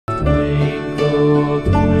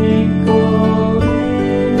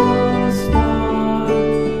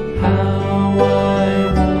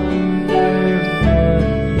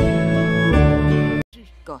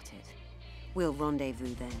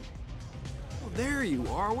there you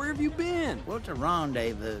are. Where have you been? What's a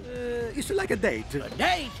rendezvous? It's like a date. A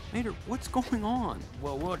date? Mater, what's going on?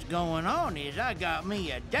 Well, what's going on is I got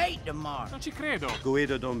me a date tomorrow. Non ci credo.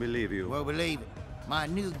 Guido don't believe you. Well, believe it. My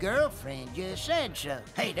new girlfriend just said so.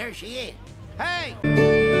 Hey, there she is. Hey!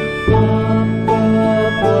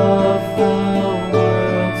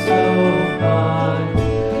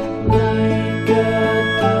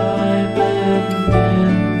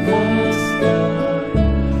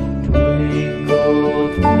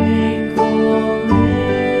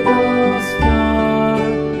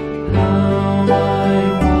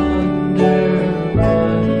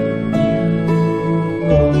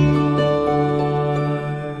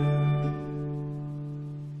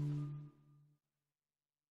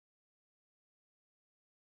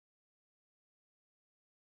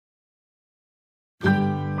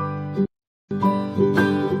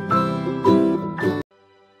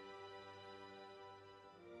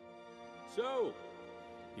 So,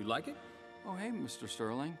 you like it? Oh, hey, Mr.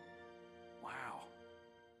 Sterling. Wow.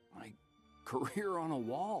 My career on a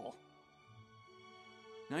wall.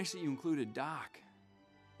 Nice that you included Doc.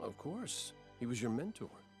 Of course. He was your mentor.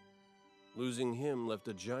 Losing him left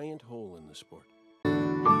a giant hole in the sport.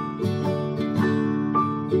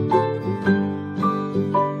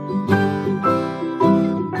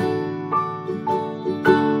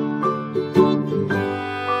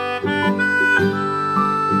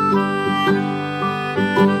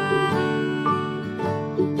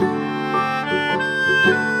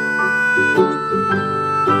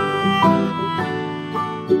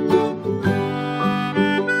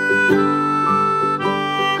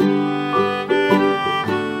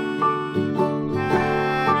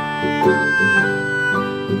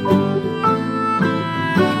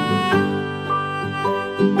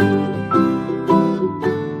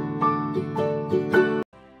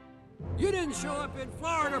 Show up in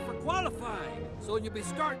Florida for qualifying, so you'll be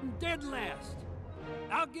starting dead last.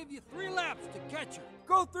 I'll give you 3 laps to catch her.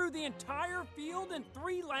 Go through the entire field in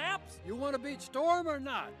 3 laps? You want to beat Storm or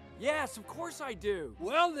not? Yes, of course I do.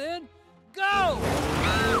 Well then, go!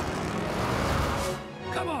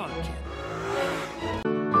 Come on, kid.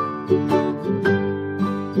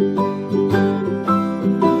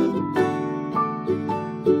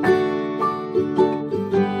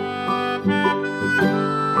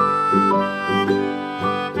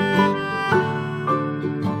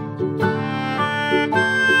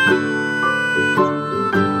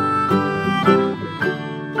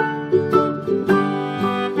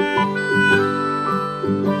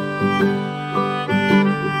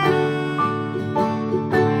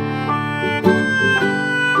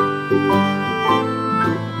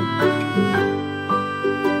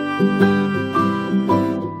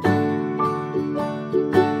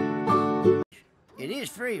 It is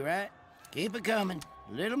free, right? Keep it coming.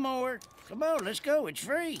 A little more. Come on, let's go. It's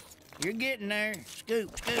free. You're getting there.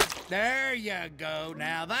 Scoop, scoop. There you go.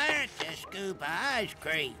 Now that's a scoop of ice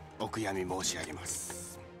cream. And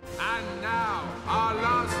now, our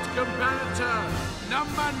last competitor,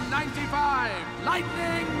 number 95,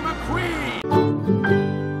 Lightning McQueen.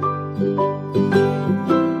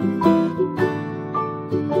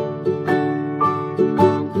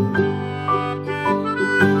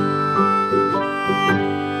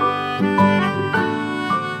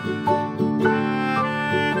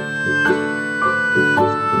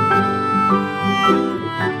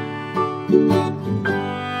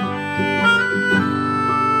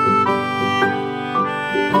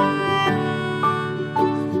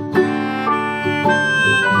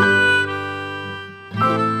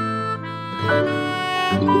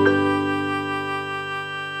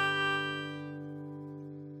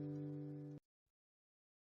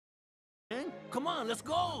 Come on, let's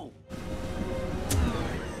go!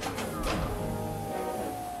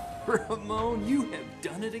 Ramon, you have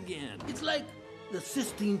done it again. It's like the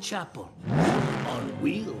Sistine Chapel on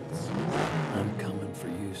wheels. I'm coming for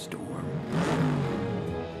you, Storm.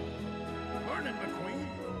 Morning, McQueen.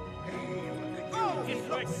 Hey, look at you. Oh, it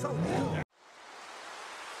looks so good.